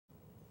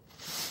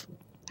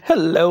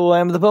Hello,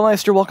 I'm the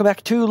Bowmeister. Welcome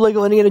back to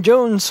LEGO Indiana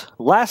Jones.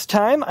 Last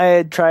time I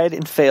had tried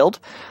and failed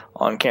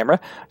on camera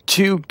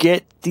to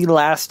get the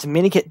last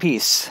mini-kit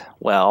piece.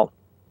 Well,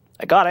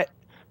 I got it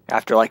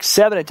after like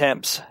 7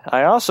 attempts.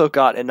 I also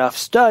got enough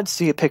studs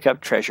to pick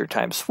up treasure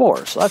times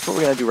 4, so that's what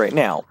we're going to do right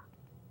now.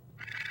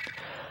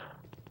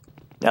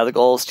 Now the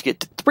goal is to get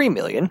to 3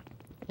 million.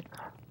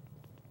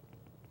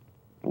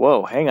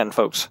 Whoa, hang on,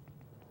 folks.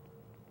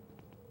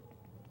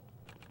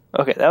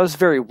 Okay, that was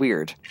very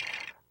weird.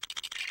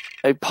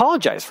 I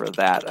apologize for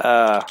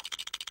that.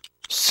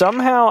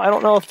 Somehow, I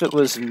don't know if it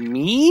was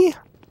me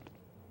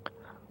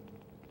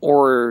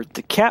or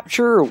the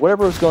capture or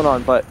whatever was going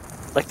on, but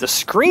like the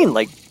screen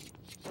like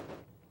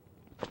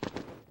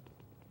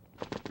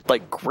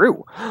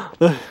grew.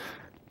 I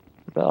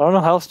don't know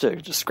how else to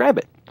describe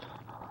it.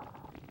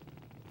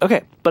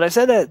 Okay, but I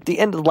said at the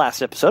end of the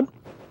last episode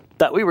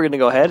that we were going to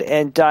go ahead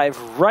and dive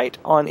right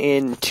on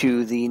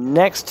into the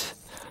next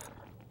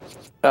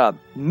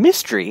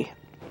mystery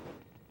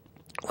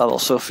level.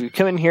 So if you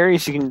come in here,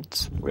 as you can,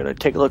 we're going to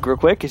take a look real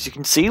quick. As you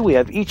can see, we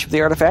have each of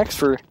the artifacts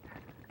for,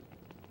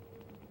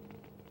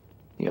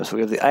 so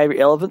we have the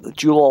ivory elephant, the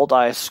jeweled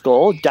eye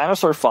skull,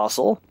 dinosaur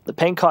fossil, the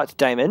Pankot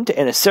diamond,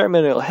 and a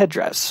ceremonial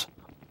headdress.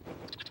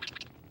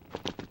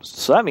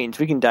 So that means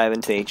we can dive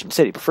into the ancient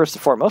city. But first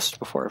and foremost,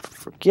 before I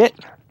forget,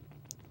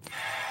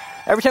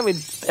 every time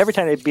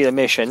I beat a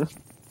mission,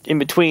 in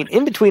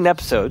between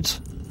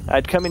episodes,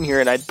 I'd come in here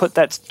and I'd put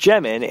that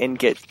gem in and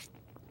get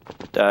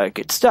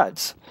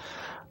studs.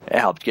 It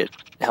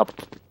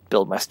helped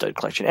build my stud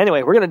collection.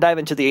 Anyway, we're going to dive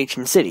into the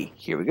ancient city.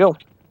 Here we go.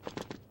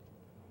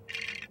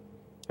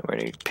 We're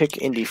going to pick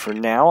Indy for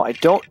now. I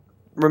don't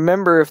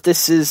remember if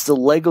this is the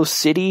Lego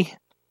City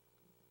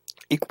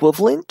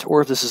equivalent or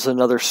if this is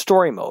another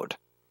story mode.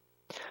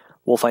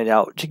 We'll find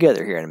out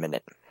together here in a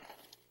minute.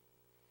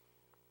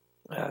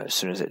 As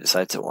soon as it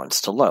decides it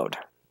wants to load.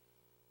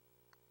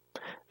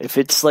 If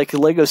it's like a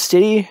Lego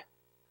City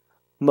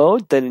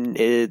mode, then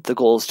the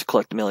goal is to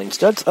collect 1 million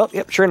studs. Oh,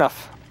 yep, sure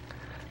enough.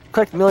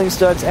 Collect 1 million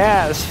studs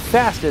as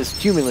fast as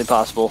humanly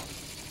possible.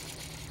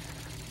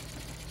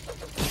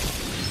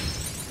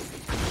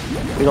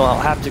 We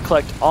don't have to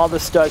collect all the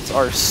studs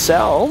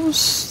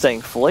ourselves,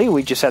 thankfully.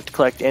 We just have to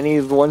collect any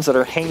of the ones that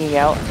are hanging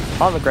out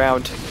on the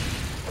ground.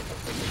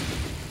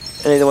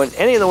 Any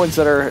of the ones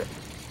that are,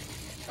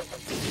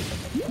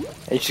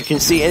 as you can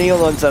see, any of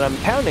the ones that I'm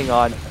pounding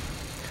on,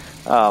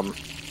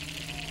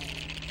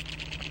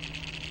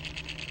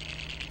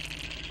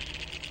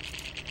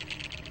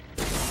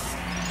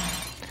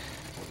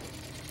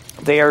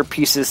 they are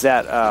pieces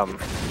that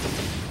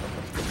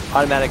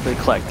automatically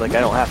collect. Like,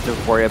 I don't have to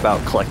worry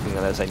about collecting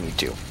them as I need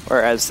to.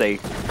 Or as they...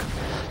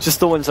 just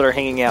the ones that are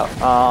hanging out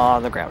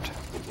on the ground.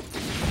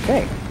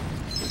 Okay.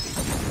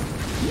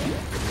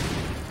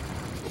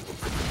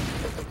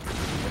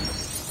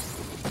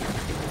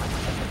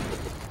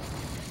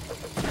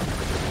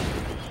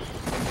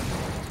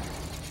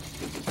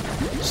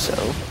 So,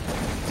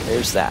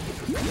 there's that.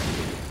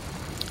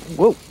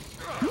 Whoa.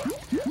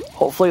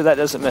 Hopefully that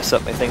doesn't mess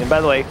up my thing. And by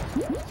the way,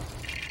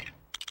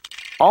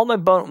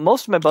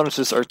 most of my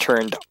bonuses are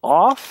turned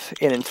off,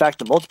 and in fact,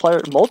 the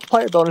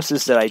multiplier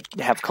bonuses that I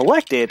have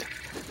collected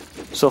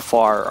so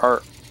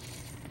far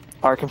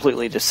are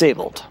completely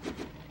disabled.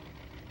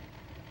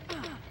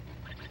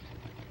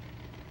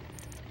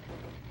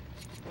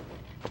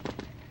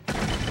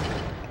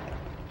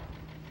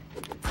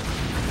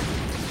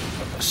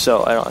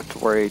 So I don't have to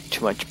worry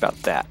too much about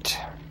that.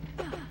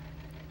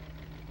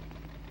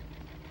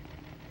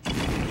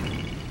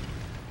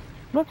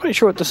 I'm not quite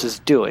sure what this is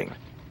doing.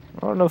 I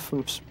don't know if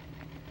I'm...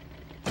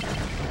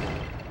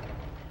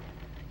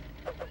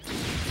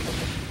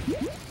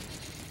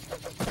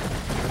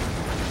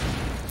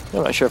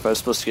 I'm not sure if I was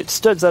supposed to get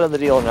studs out of the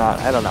deal or not.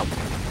 I don't know.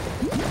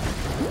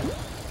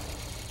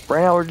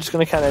 Right now we're just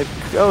going to kind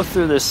of go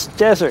through this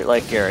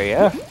desert-like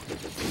area.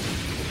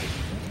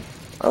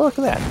 Oh, look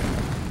at that.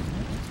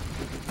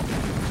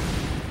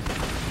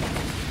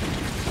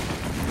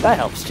 That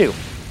helps too.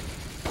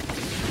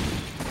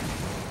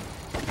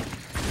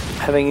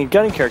 Having a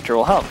gunning character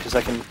will help, because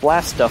I can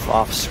blast stuff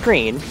off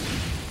screen.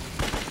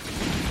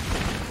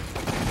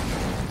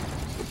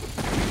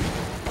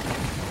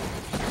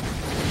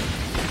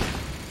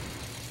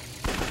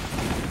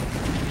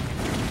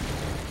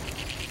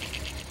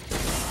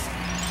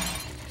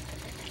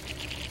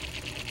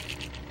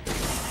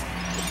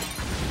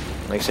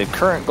 Like I said,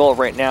 current goal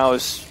right now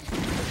is,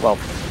 well,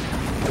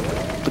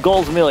 the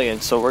goal is 1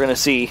 million, so we're going to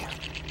see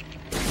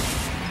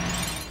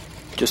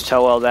just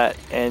how well that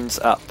ends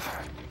up.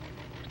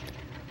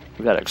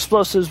 We got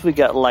explosives, we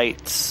got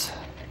lights.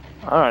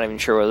 I'm not even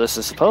sure where this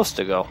is supposed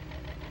to go.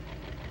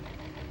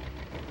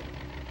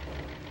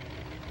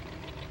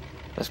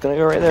 That's gonna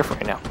go right there for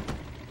right now.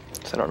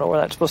 So I don't know where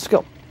that's supposed to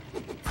go.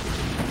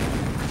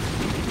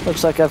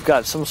 Looks like I've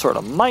got some sort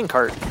of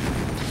minecart.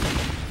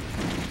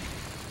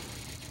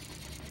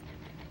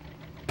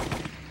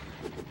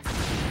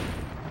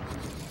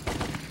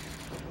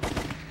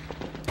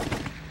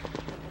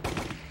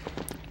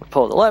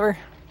 Pull the lever.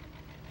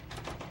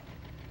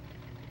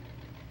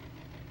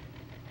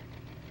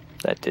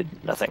 That did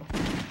nothing.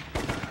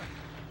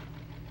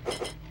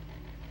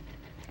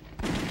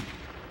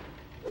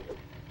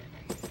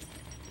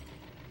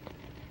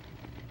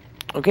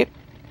 Okay.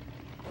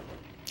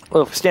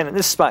 Well, if we stand in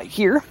this spot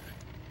here.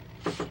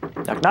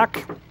 Knock,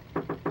 knock.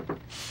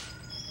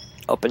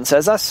 Open,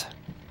 says us.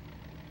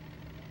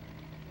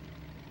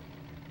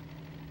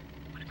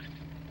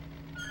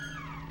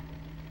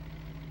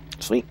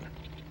 Sweet.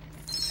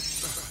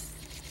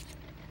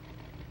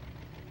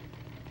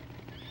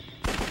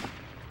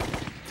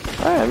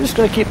 Alright, I'm just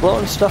going to keep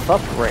blowing stuff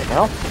up right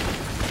now.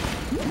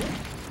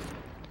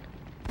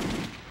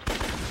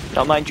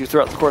 Now, mind you,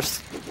 throughout the course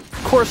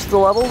of the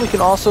level, we can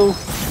also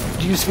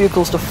use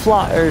vehicles to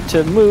fly or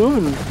to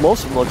move, and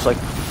most of them looks like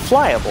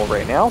flyable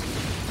right now.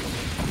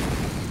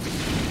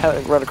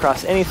 Haven't run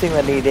across anything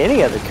that I need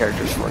any other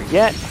characters for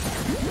yet.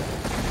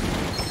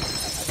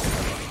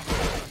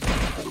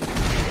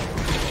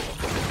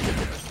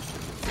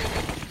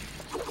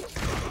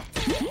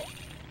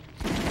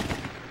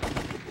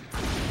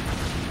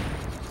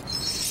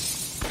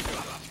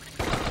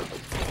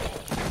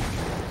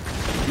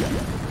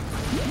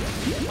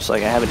 Looks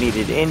like I haven't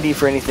needed Indy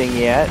for anything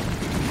yet.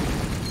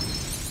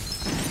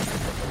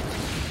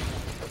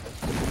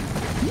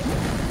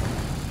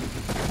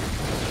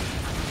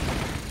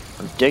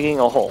 I'm digging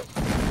a hole.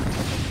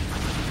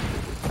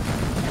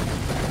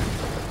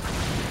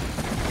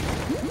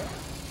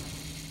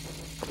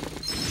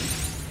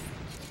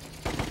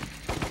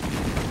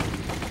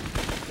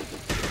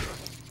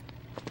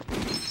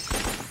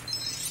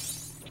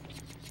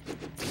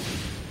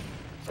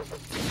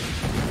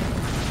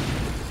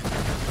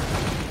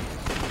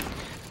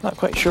 Not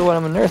quite sure what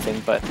I'm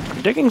unearthing, but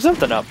I'm digging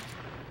something up.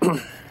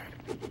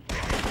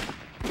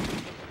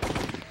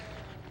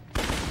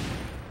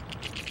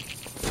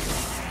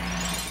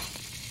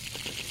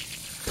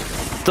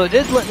 So it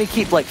did let me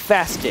keep like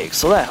fast digs,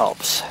 so that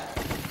helps.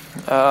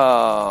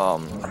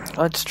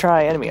 Let's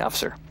try enemy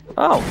officer.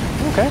 Oh,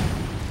 okay.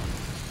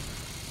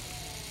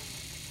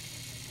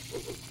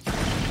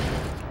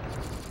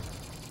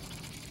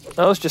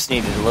 Those just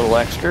needed a little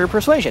extra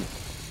persuasion.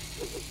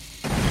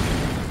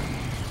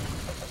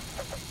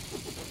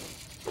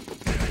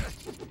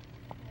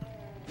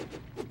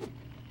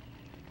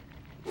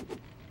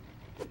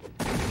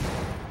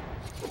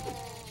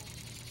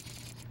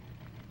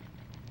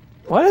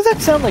 Why does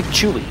that sound like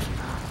Chewie?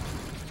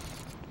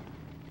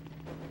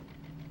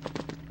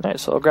 Alright,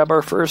 so I'll grab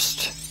our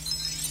first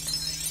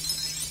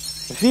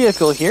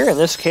vehicle here. In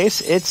this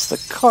case, it's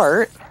the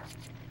cart.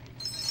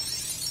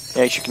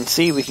 As you can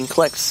see, we can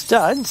collect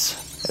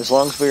studs as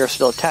long as we are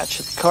still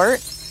attached to the cart.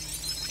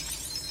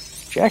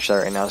 Which actually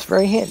right now is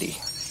very handy.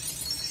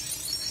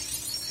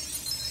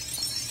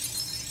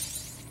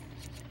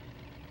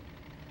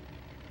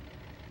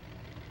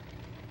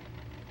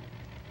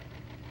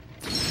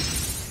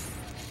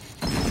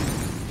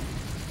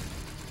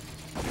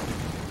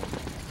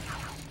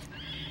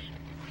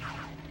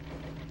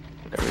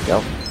 There we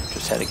go.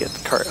 Just had to get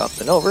the cart up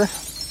and over.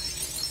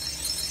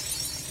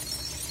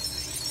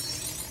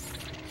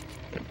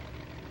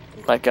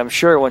 Like, I'm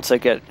sure once I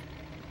get,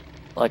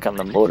 like, on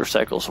the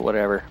motorcycles or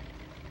whatever,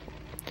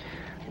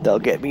 they'll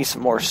get me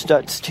some more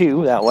studs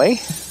too, that way.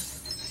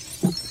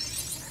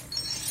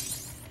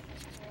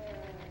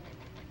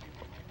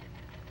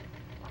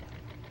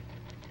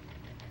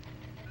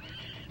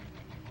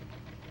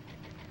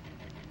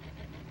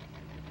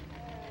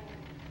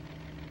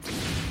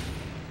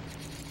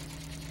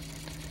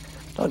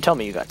 Don't tell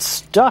me you got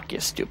stuck, you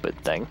stupid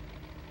thing.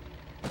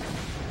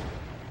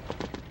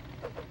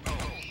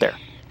 There.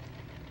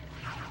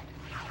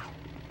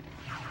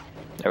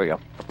 There we go.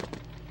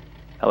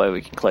 That way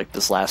we can collect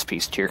this last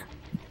piece here.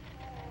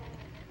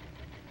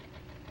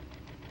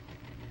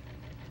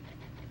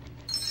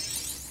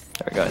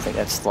 There we go. I think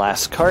that's the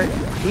last cart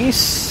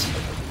piece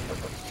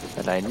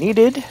that I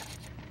needed.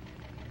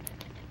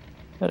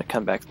 Gotta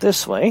come back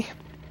this way.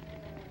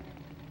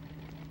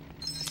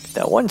 Get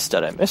that one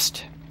stud I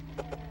missed.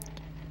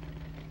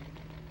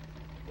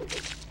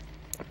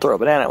 Throw a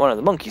banana at one of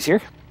the monkeys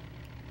here.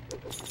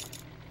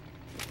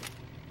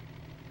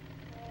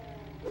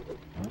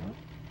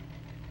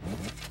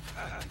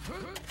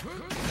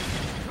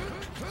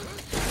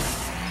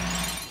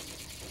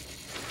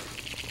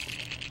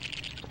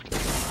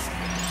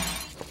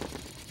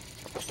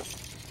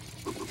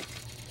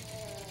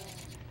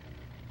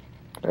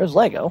 There's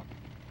Lego.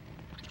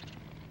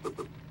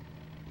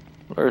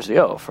 Where's the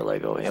O for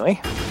Lego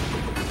anyway?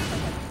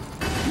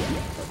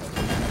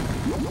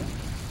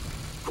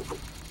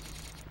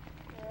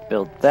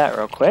 Build that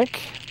real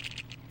quick.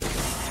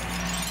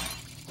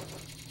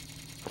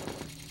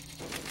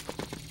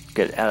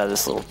 Get out of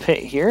this little pit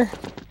here.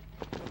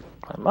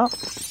 Climb up.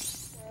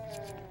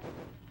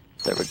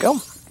 There we go.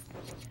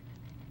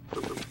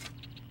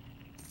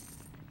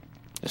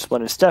 This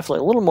one is definitely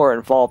a little more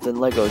involved than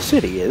Lego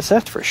City is,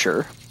 that's for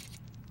sure.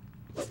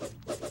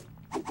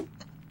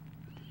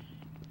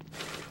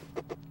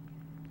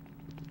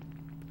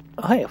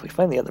 Oh, hey, if we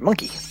find the other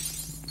monkey,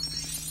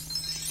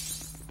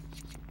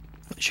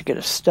 we should get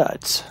a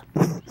studs.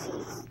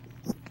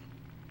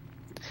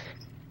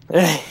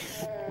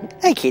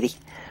 Hey, kitty.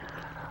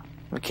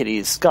 My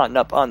kitty's gotten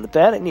up on the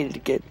bed. I needed to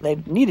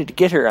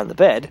get her on the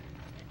bed.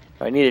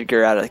 I needed to get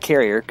her out of the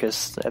carrier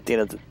because at the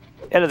end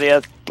of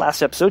the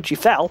last episode she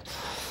fell.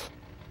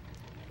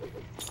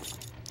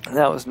 And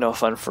that was no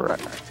fun for her.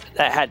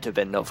 That had to have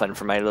been no fun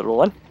for my little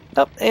one.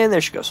 Oh, and there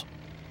she goes.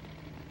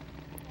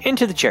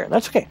 Into the chair.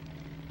 That's okay.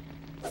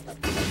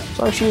 As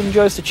long as she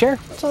enjoys the chair,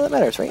 that's all that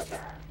matters, right?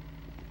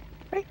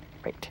 Right.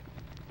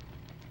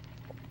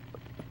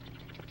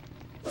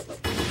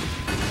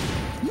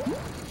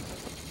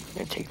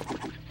 Here, take it.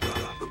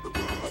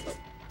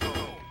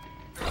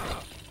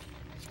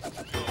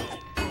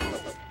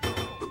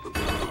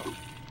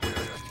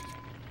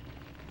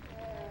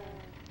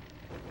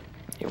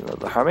 Even though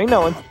they're harming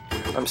no one,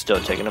 I'm still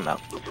taking them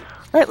out.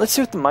 Alright, let's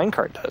see what the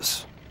minecart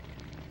does.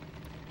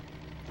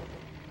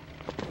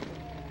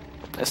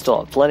 I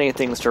still have plenty of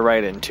things to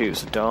write in too,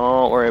 so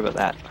don't worry about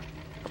that.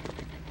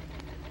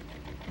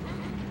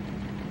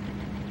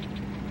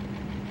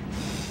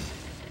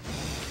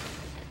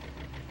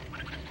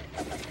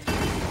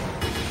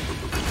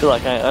 I feel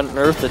like I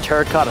unearthed the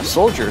terracotta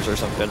soldiers or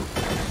something.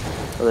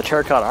 Or the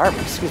terracotta army,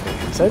 excuse me.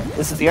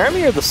 Is it the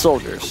army or the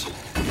soldiers? I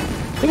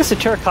think it's the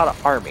terracotta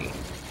army.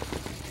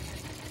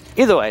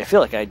 Either way, I feel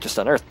like I just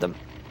unearthed them.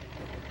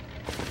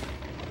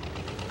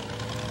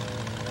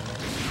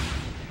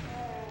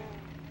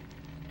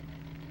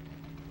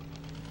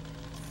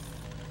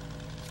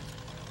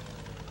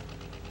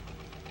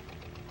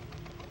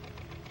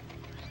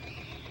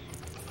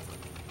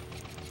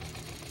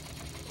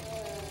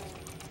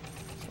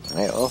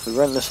 Alright, well, if we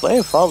run this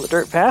way, follow the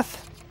dirt path.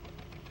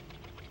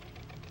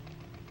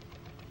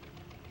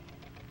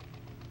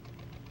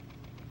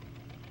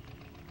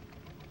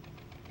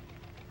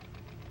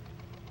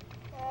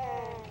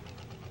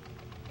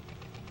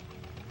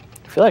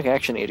 I feel like I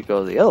actually need to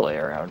go the other way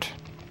around.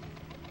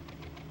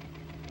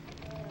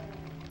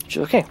 Which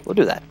is okay, we'll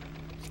do that.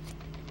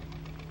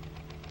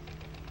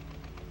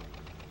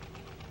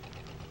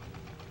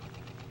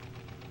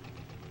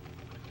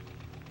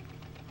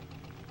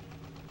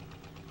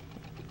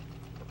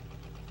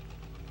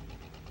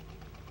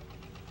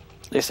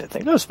 At least I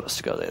think I was supposed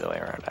to go the other way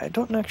around. I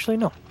don't actually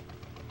know.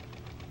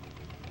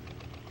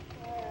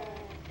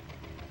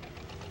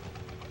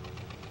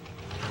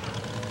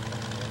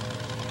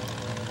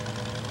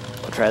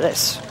 We'll try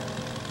this.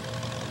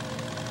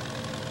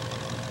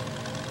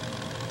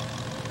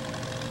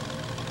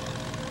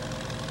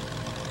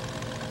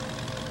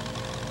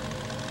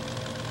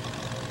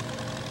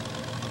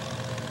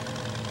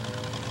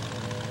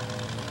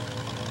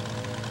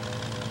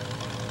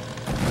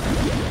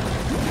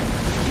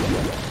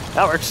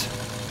 That works.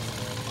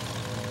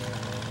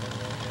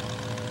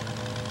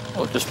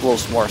 We'll just blow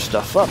some more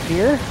stuff up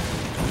here.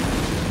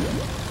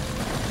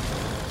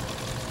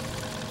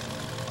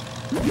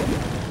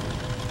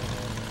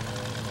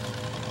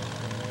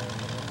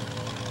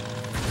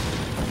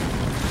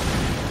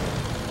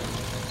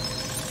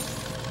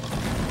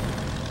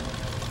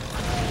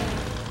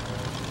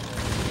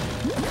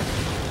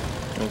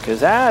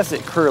 Because as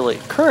it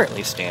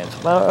currently stands,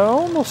 well,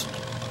 almost,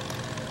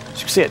 as you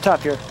can see at the top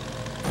here,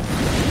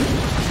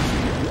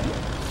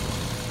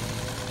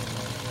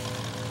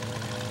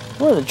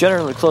 we're in the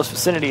generally close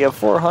vicinity of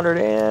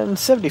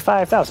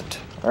 475,000.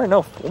 Or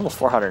no, almost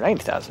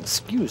 490,000.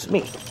 Excuse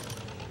me.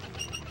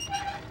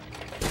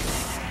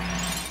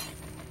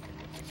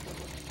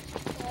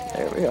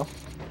 There we go.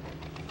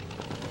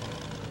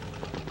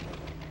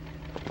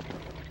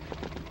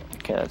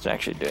 Okay, that's not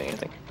actually doing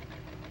anything.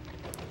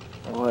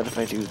 What if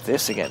I do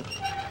this again?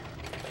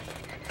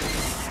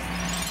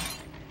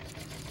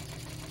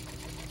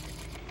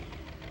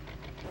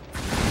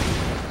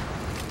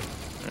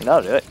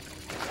 That'll do it.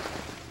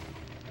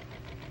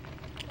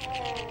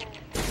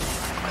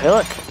 Hey,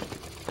 look.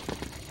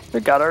 We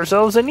got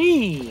ourselves an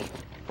E.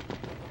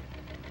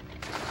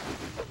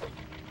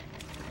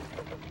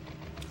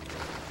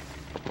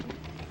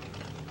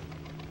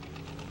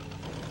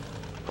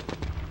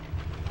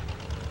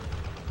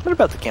 What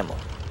about the camel?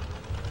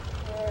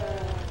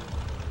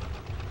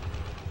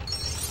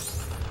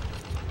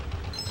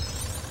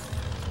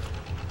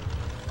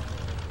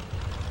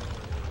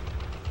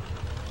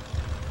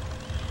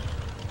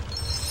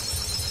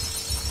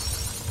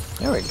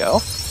 There we go.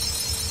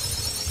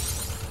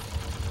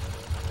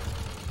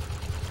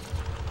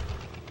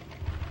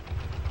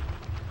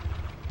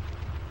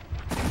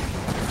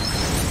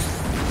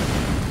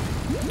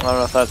 I don't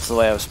know if that's the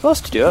way I was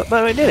supposed to do it,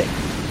 but I did it.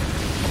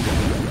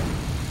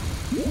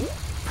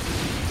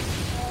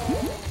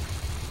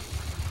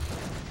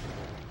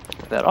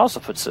 That also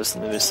puts us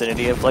in the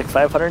vicinity of like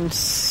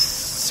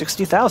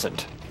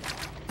 560,000.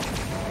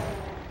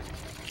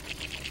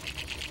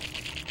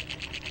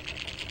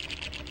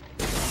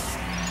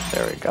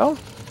 There we go.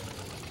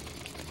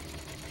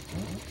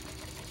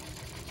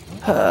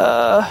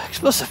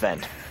 Explosive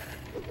fan.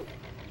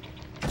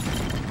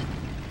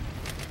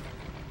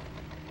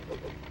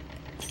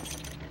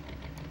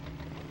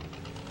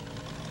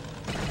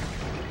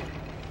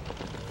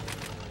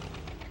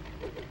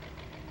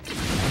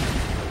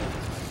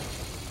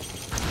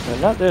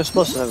 Not the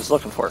explosives I was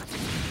looking for.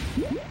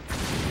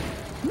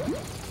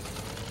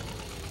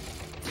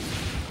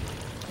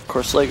 Of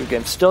course, LEGO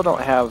games still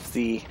don't have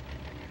the...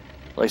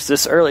 At least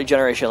this early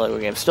generation LEGO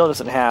game still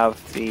doesn't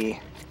have the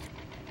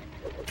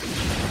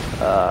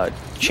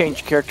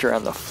change character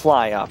on the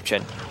fly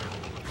option.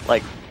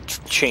 Like,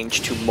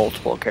 change to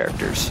multiple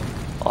characters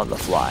on the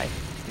fly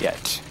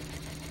yet.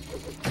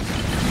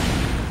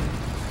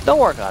 They'll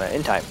work on it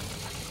in time.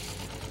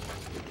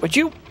 Would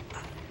you?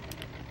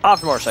 Off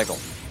the motorcycle.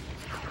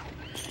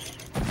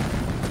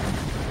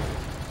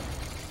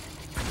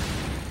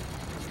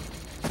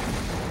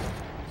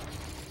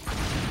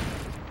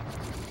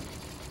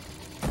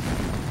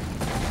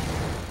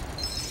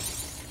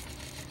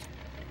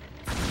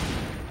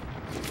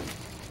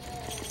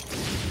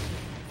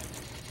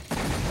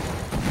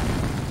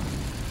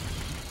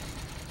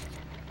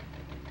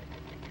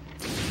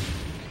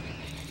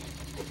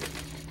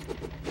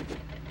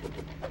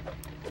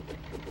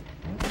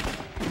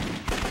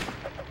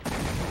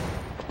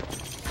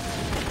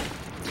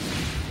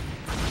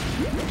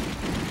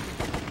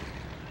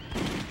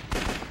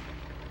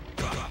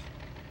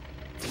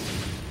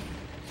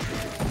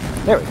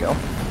 There we go.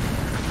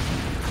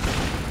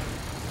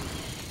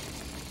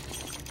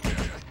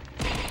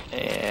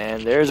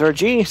 And there's our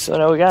G, so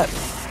now we got...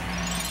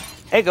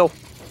 Hey, go!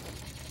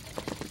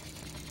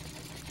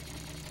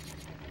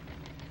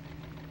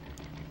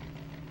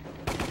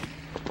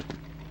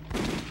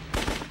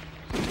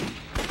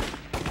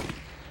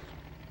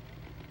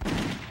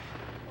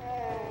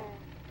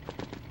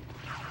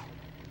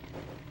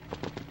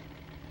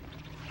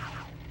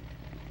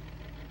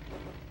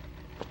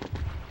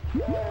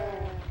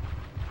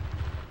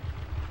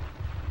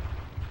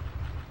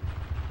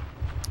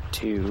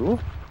 Two,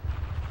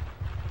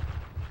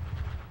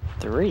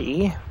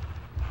 three,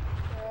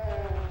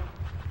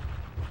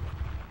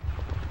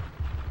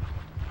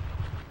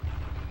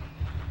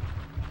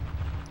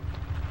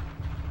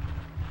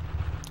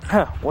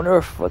 wonder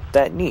if what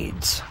that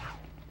needs.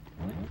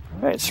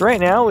 Alright, so right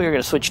now we're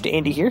going to switch to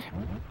Indy here.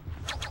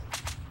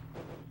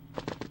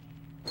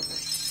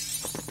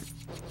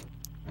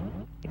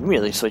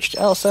 Immediately switch to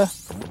Elsa.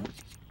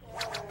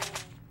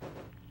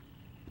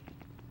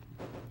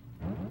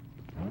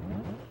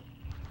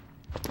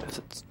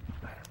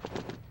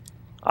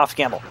 Off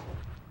gamble.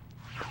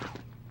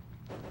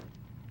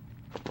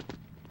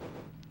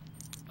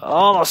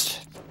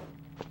 Almost.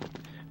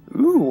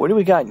 Ooh, what do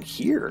we got in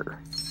here?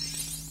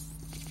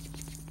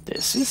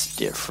 This is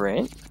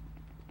different.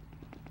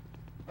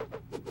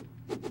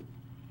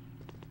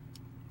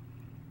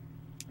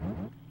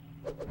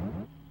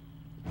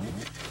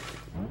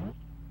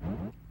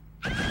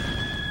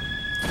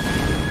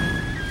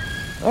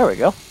 There we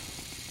go.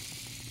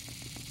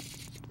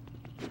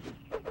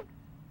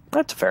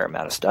 That's a fair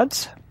amount of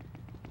studs.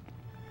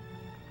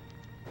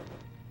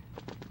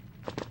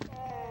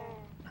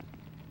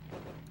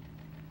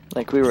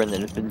 Like we were in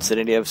the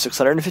vicinity of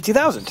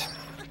 650,000.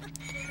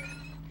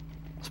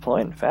 This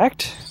point, in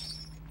fact.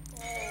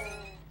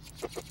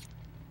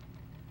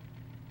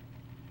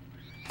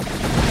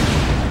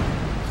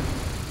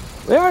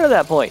 We are to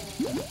that point.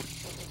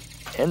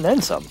 And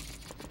then some.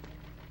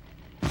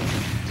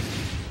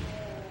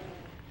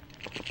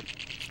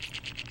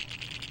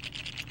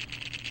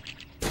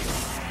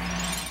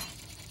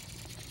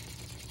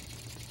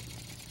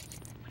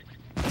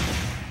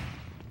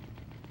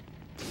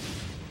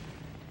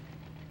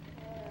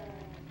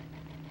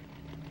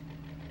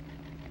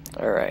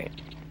 Alright.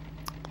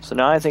 So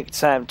now I think it's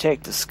time to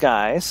take the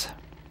skies.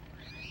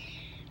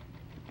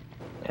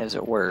 As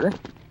it were.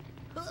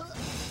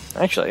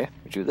 Actually,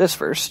 we do this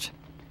first.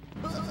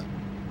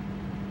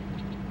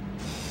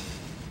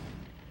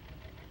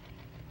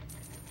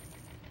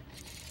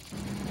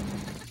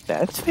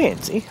 That's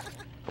fancy.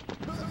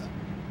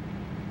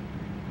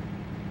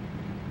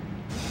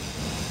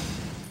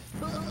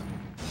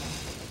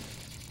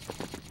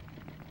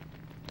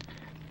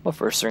 Well,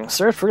 first things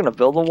first, we're going to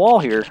build a wall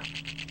here.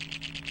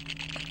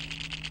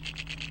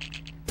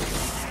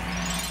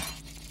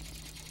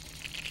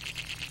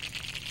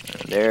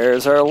 And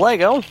there's our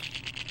Lego.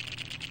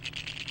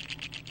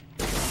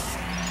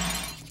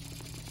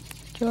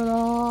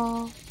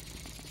 Ta-da!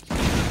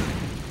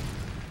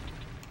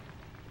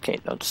 Okay,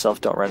 note to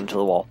self, don't run into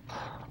the wall.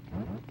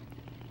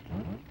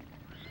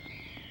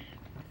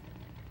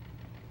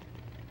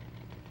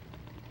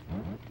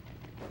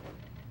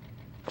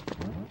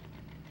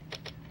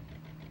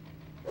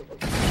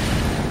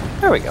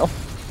 There we go.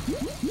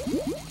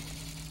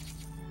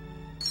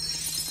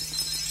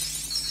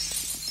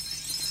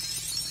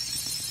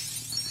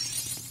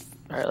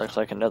 Alright, looks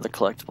like another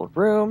collectible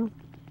room.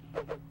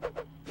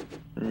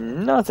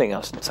 Nothing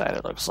else inside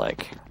it looks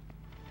like.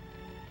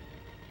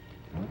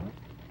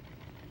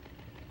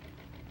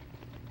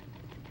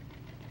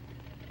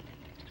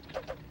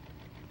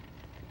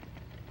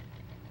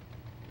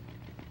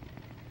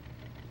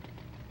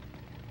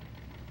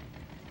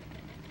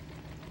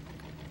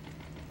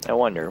 I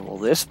wonder, will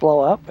this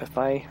blow up if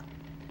I...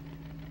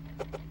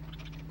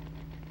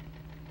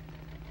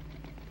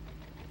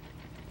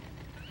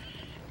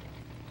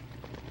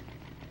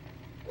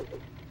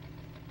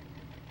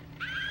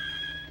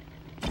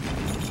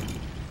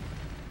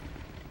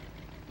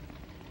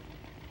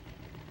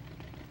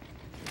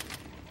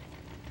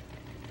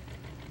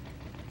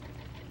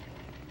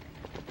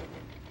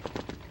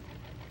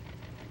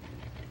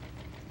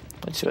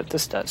 Let's see what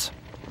this does.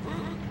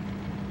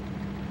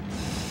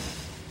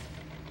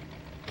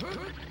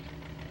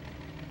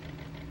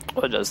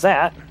 Well, it does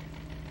that.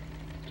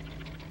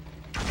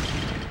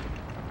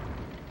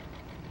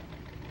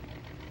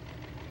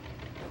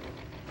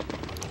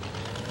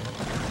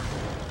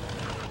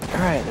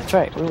 Alright, that's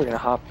right. We were gonna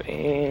hop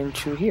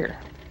into here.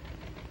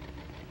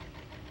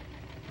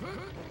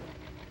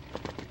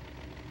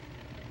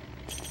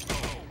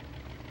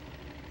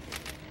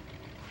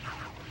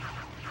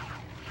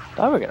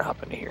 Now we're gonna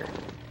hop into here.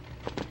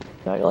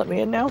 Now you let me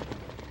in now?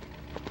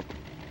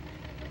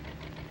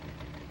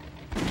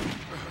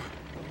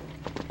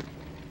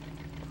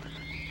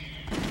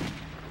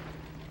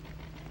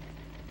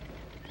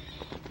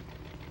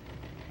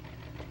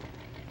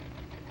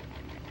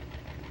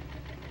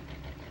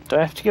 Do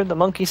I have to give the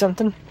monkey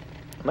something?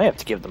 I might have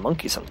to give the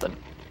monkey something.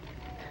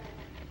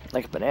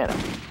 Like a banana.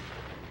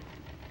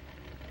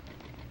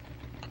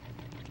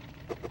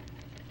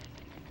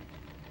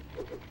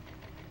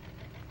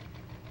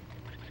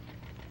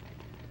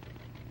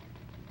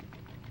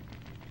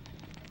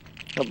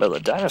 I'll build a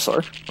dinosaur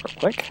real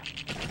quick.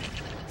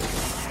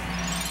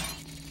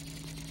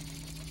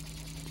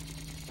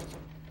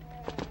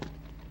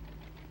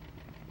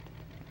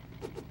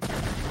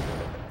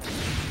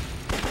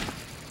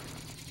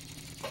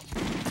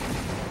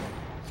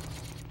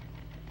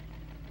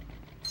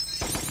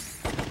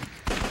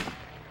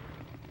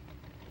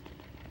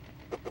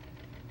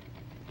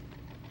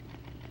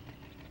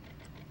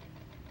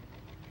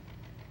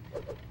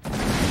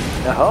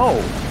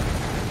 Oh!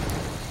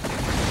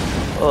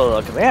 Oh,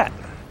 look at that!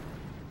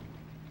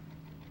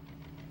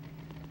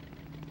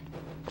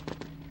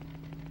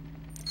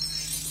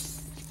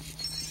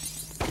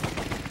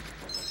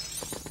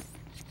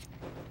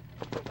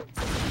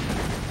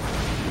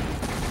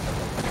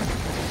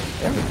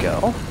 There we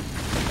go.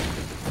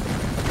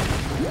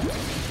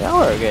 Now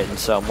we're getting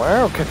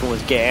somewhere. We're cooking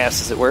with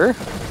gas, as it were.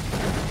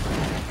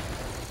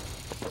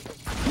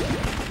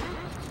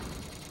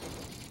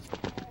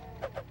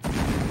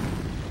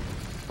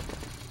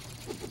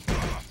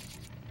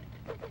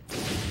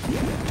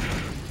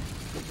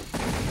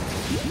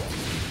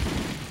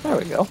 There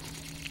we go.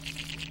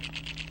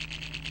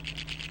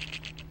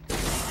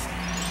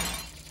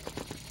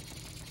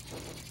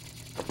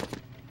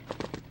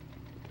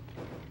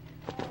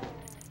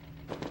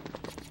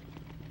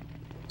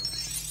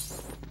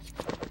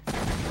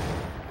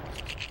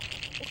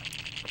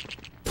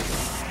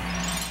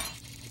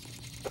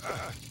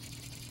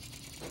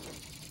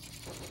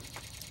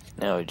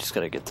 Now we just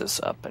gotta get this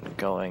up and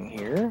going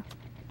here.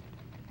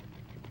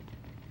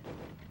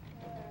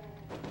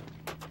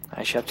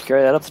 I should have to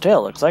carry that up the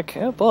tail, looks like.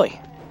 Oh boy.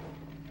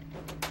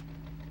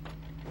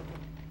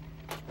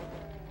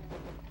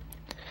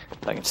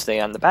 If I can stay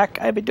on the back,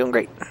 I'd be doing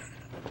great.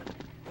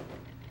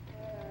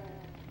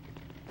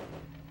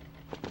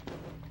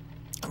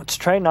 Let's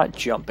try not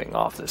jumping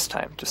off this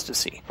time, just to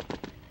see.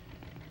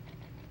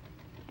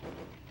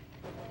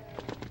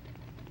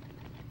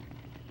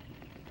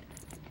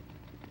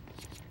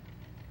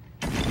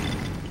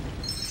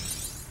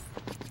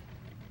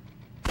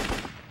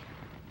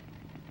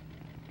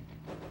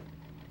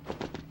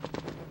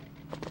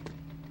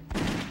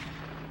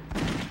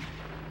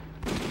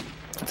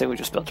 I think we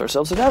just built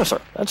ourselves a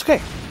dinosaur. That's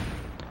okay.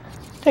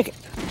 Take it.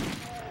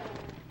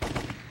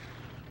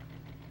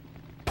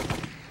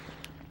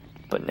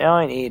 But now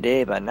I need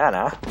a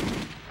banana.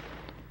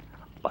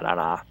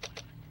 Banana.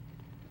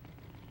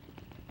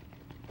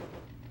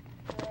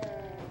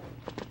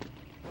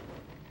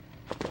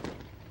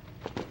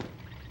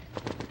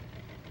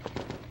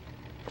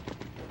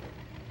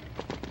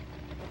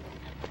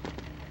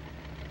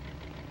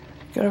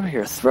 Get over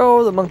here.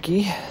 Throw the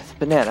monkey the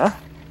banana.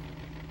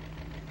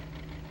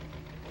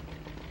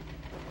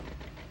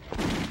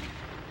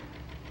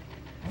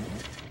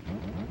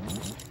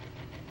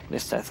 At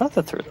least I thought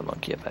that threw the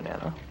monkey a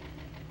banana.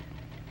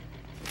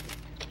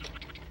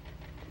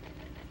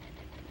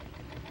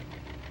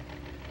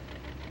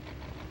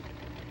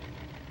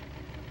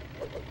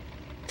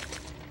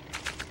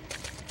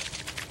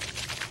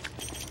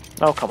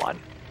 Oh, come on.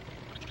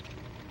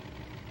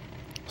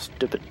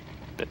 Stupid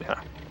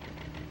banana.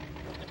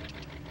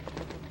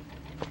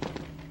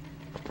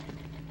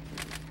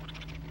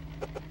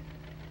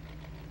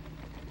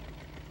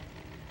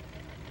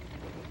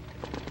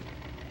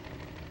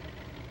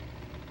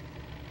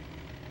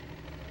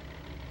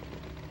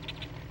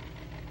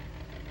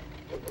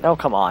 Oh,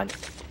 come on.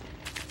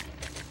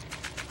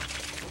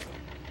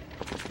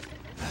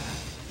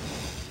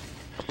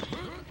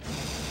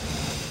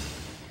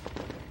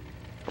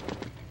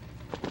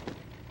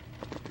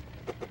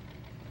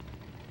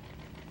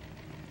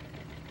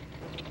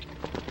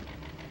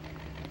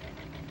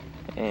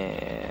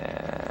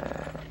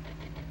 And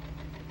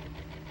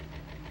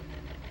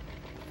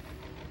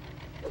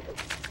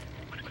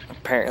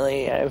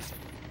apparently I've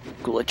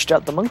glitched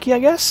out the monkey, I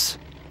guess.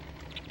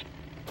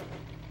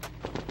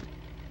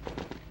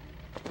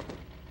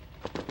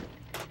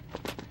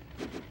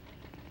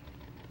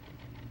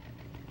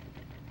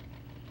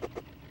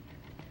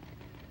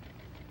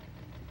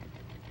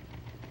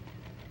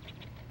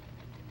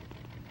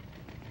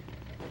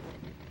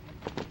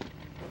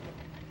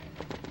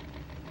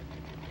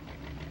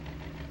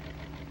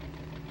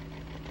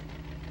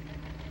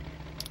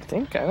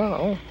 think. I don't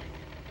know.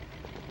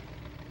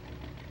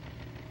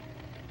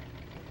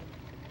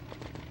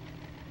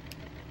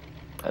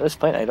 At this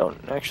point, I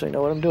don't actually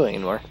know what I'm doing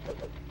anymore.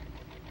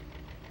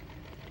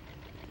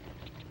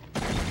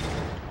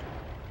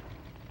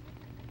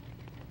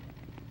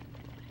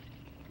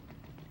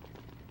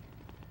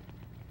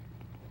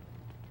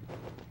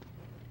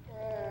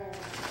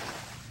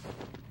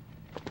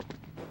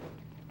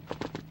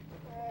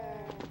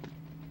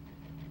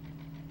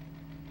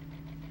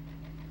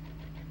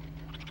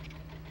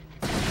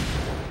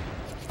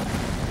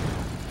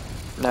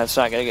 Now, it's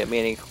not going to get me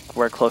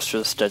anywhere close to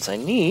the studs I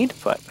need,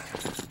 but...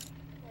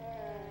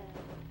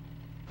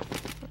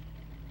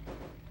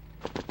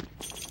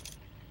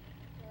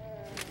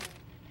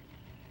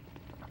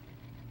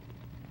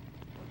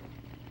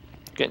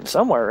 getting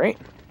somewhere, right?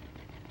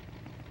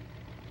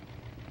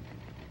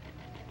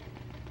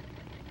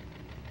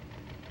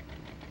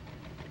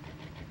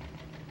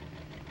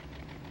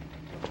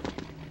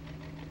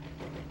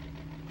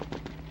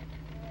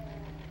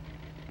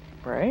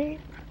 Right?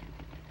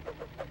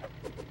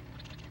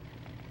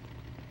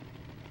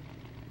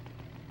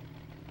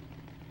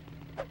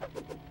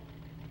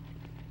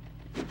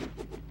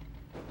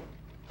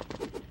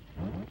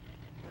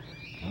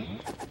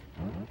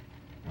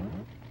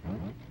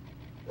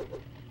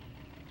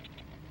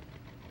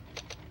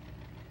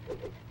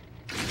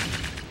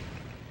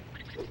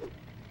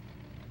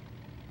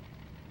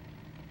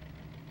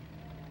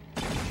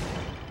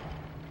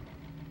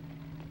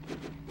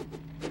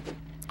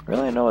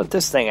 Really know what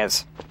this thing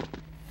is.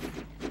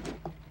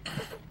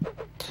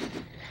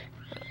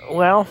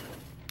 Well,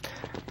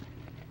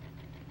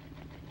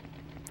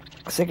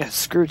 I think I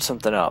screwed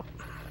something up,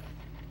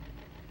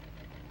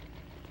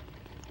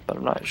 but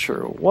I'm not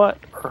sure what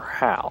or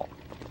how.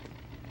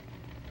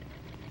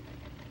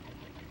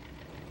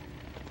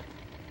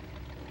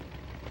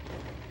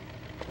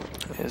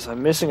 Is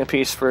I'm missing a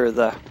piece for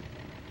the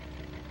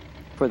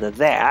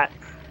that.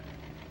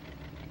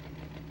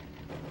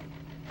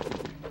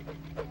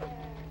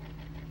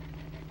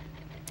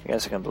 I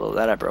guess I can blow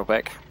that up real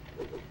quick.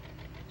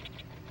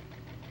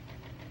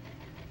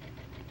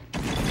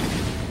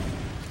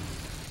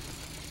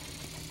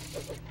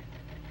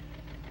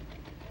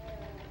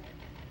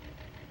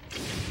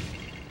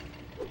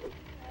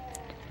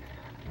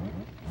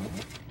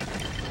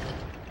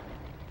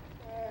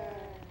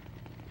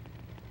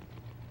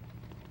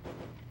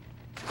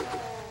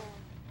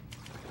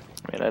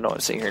 I mean, I don't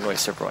want to sit here and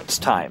waste everyone's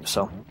time,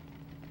 so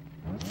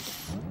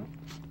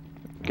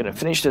I'm gonna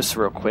finish this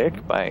real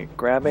quick by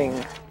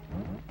grabbing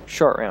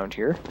short round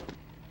here.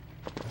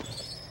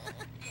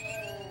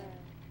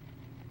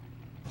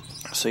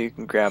 So you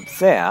can grab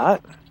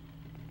that.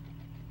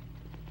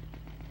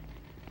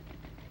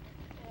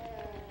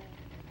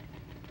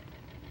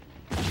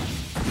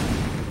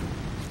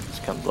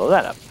 Just come blow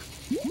that up.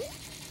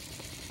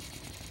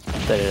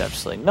 That did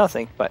absolutely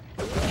nothing, but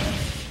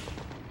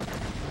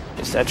at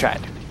least I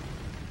tried.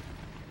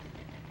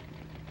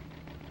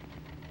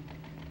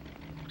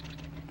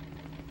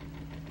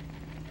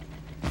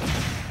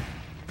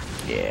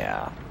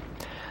 Yeah.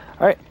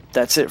 Alright,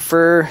 that's it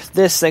for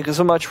this. Thank you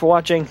so much for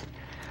watching.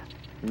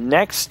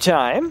 Next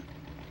time...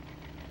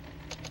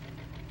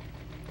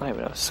 I don't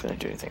even know if this is going to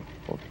do anything.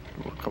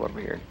 We'll come over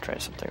here and try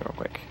something real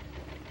quick.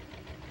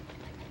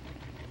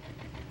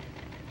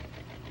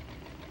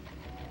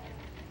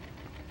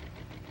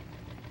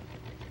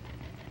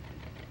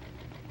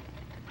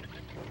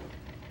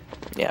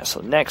 Yeah,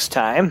 so next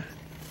time...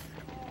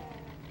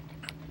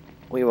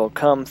 we'll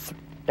come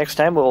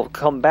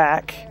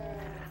back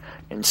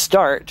and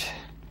start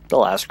The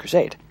Last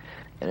Crusade.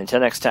 And until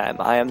next time,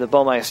 I am the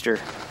Bowmeister,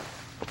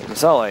 and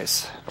as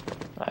always,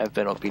 I have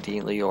been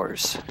obediently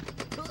yours.